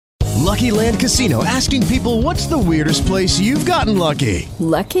Lucky Land Casino, asking people, what's the weirdest place you've gotten lucky?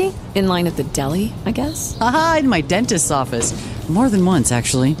 Lucky? In line at the deli, I guess? Aha, in my dentist's office. More than once,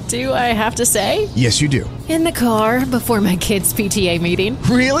 actually. Do I have to say? Yes, you do. In the car before my kids' PTA meeting.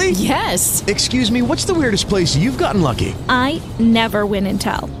 Really? Yes. Excuse me, what's the weirdest place you've gotten lucky? I never win and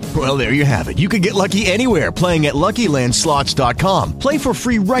tell. Well, there you have it. You can get lucky anywhere, playing at LuckyLandSlots.com. Play for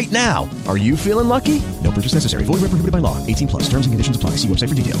free right now. Are you feeling lucky? No purchase necessary. Void where prohibited by law. 18+. Terms and conditions apply. See website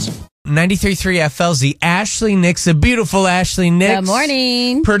for details. 93.3 FLZ, Ashley Nix, the beautiful Ashley Nix. Good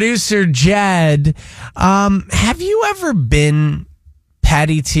morning. Producer Jed. Have you ever been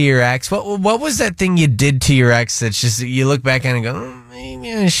petty to your ex? What was that thing you did to your ex that's just, you look back on and go,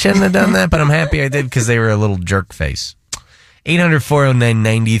 maybe I shouldn't have done that, but I'm happy I did because they were a little jerk face.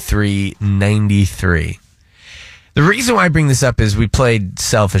 800-409-9393. The reason why I bring this up is we played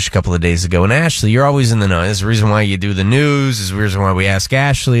Selfish a couple of days ago, and Ashley, you're always in the know. That's the reason why you do the news. This is the reason why we ask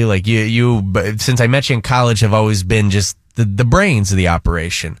Ashley. Like you, since I met you in college, have always been just the brains of the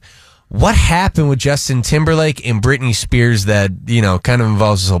operation. What happened with Justin Timberlake and Britney Spears that, kind of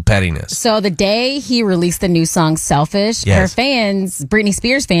involves this whole pettiness? So the day he released the new song Selfish, Yes. her fans, Britney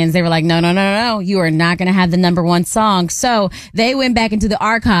Spears fans, they were like, no, you are not going to have the number one song. So they went back into the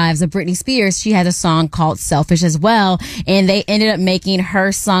archives of Britney Spears. She has a song called Selfish as well. And they ended up making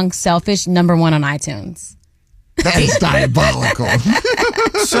her song Selfish number one on iTunes. That's diabolical.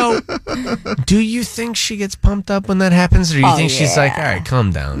 So, do you think she gets pumped up when that happens? Or do you think she's like, all right,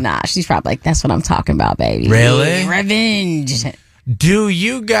 calm down? Nah, she's probably like, that's what I'm talking about, baby. Really? Revenge. Do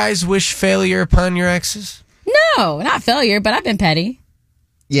you guys wish failure upon your exes? No, not failure, but I've been petty.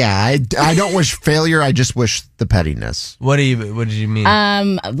 Yeah, I don't wish failure. I just wish the pettiness. What did you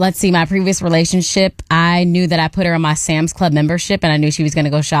mean? Let's see, my previous relationship, I knew that I put her on my Sam's Club membership and I knew she was going to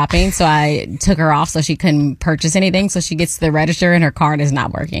go shopping. So I took her off so she couldn't purchase anything. So she gets to the register and her card is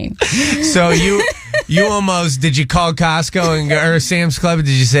not working. So you almost, did you call Costco or Sam's Club? Did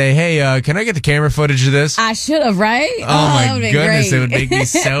you say, hey, can I get the camera footage of this? I should have, right? Oh my that goodness, great. it would make me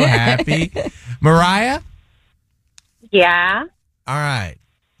so happy. Mariah? Yeah. All right.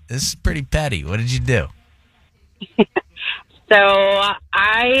 This is pretty petty. What did you do? So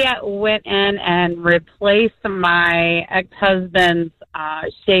I went in and replaced my ex-husband's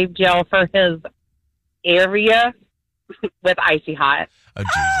shave gel for his area with Icy Hot. Oh,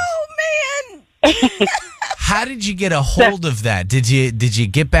 Jesus. Oh, man. How did you get a hold of that? Did you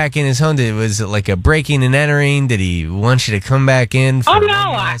get back in his home? Was it like a breaking and entering? Did he want you to come back in? For Oh, no.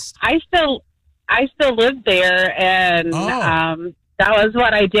 I still live there, and that was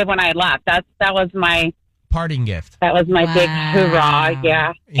what I did when I left. That was my parting gift. That was my big hoorah,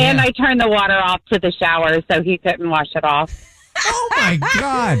 yeah. And I turned the water off to the shower so he couldn't wash it off. Oh, my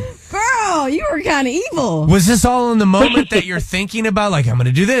God. Girl, you were kind of evil. Was this all in the moment that you're thinking about, like, I'm going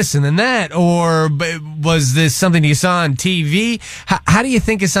to do this and then that? Or was this something you saw on TV? How do you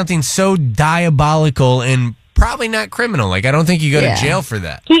think of something so diabolical and probably not criminal? Like, I don't think you go to jail for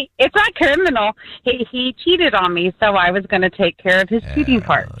that. It's not criminal. He cheated on me, so I was going to take care of his cheating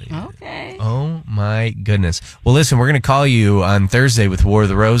part. Yeah. Okay. Oh, my goodness. Well, listen, we're going to call you on Thursday with War of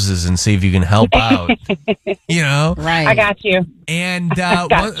the Roses and see if you can help out. Right. I got you. And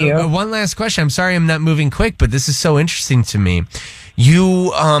one last question. I'm sorry I'm not moving quick, but this is so interesting to me.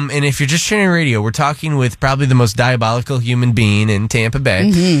 You, and if you're just tuning in radio, we're talking with probably the most diabolical human being in Tampa Bay.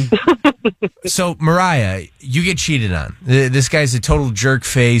 Mm-hmm. So, Mariah, you get cheated on. This guy's a total jerk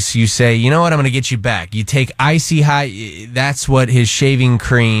face. You say, you know what, I'm going to get you back. You take Icy Hot. That's what his shaving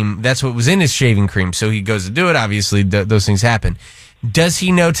cream, that's what was in his shaving cream. So he goes to do it. Obviously, those things happen. Does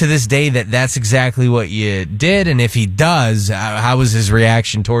he know to this day that that's exactly what you did? And if he does, how was his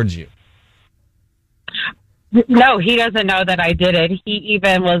reaction towards you? No, he doesn't know that I did it. He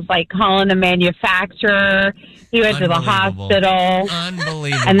even was like calling the manufacturer. He went to the hospital.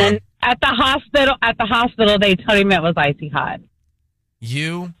 Unbelievable. And then at the hospital, they told him it was Icy Hot.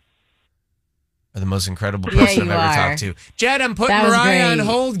 You are the most incredible person I've ever talked to. Jed, I'm putting Mariah on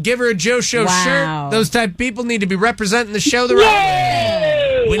hold. Give her a Joe Show shirt. Those type of people need to be representing the show the right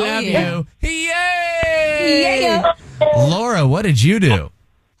way. We love you. Yay! Yeah. Laura, what did you do?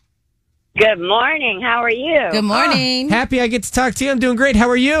 Good morning. How are you? Good morning. Happy I get to talk to you. I'm doing great. How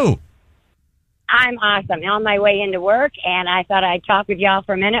are you? I'm awesome. On my way into work, and I thought I'd talk with y'all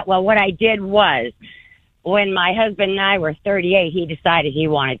for a minute. Well, what I did was, when my husband and I were 38, he decided he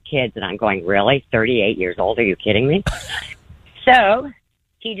wanted kids. And I'm going, really? 38 years old? Are you kidding me? So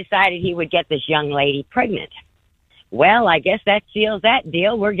he decided he would get this young lady pregnant. Well, I guess that seals that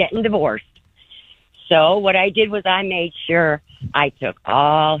deal. We're getting divorced. So what I did was I made sure I took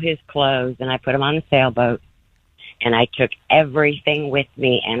all his clothes and I put them on the sailboat. and I took everything with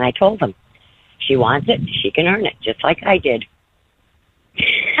me, and I told them, she wants it, she can earn it, just like I did.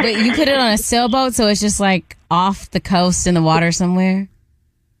 Wait, you put it on a sailboat, so it's just like off the coast in the water somewhere?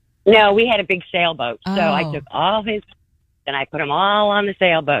 No, we had a big sailboat, so I Oh. took all his, and I put them all on the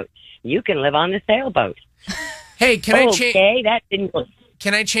sailboat. You can live on the sailboat. Hey, can I change? Okay, that didn't.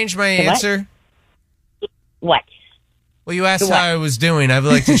 Can I change my What? answer? What? Well, you asked To what? how I was doing. I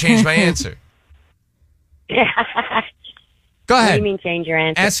would like to change my answer. Go What ahead. do you mean change your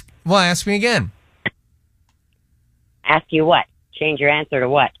answer? Ask me again. Ask you what? Change your answer to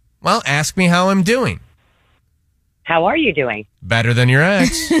what? Well, ask me how I'm doing. How are you doing? Better than your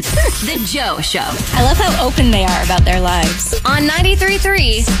ex. The Joe Show I love how open they are about their lives. on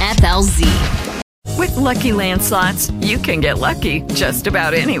 93.3 FLZ. With Lucky Land Slots, you can get lucky just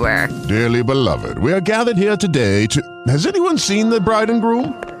about anywhere. Dearly beloved, we are gathered here today to... Has anyone seen the bride and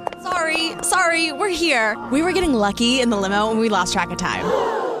groom? Sorry, we're here. We were getting lucky in the limo and we lost track of time.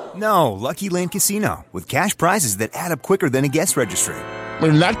 No, Lucky Land Casino, with cash prizes that add up quicker than a guest registry.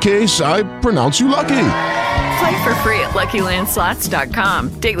 In that case, I pronounce you lucky. Play for free at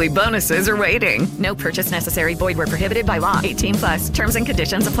LuckyLandSlots.com. Daily bonuses are waiting. No purchase necessary. Void where prohibited by law. 18+. Terms and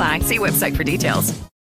conditions apply. See website for details.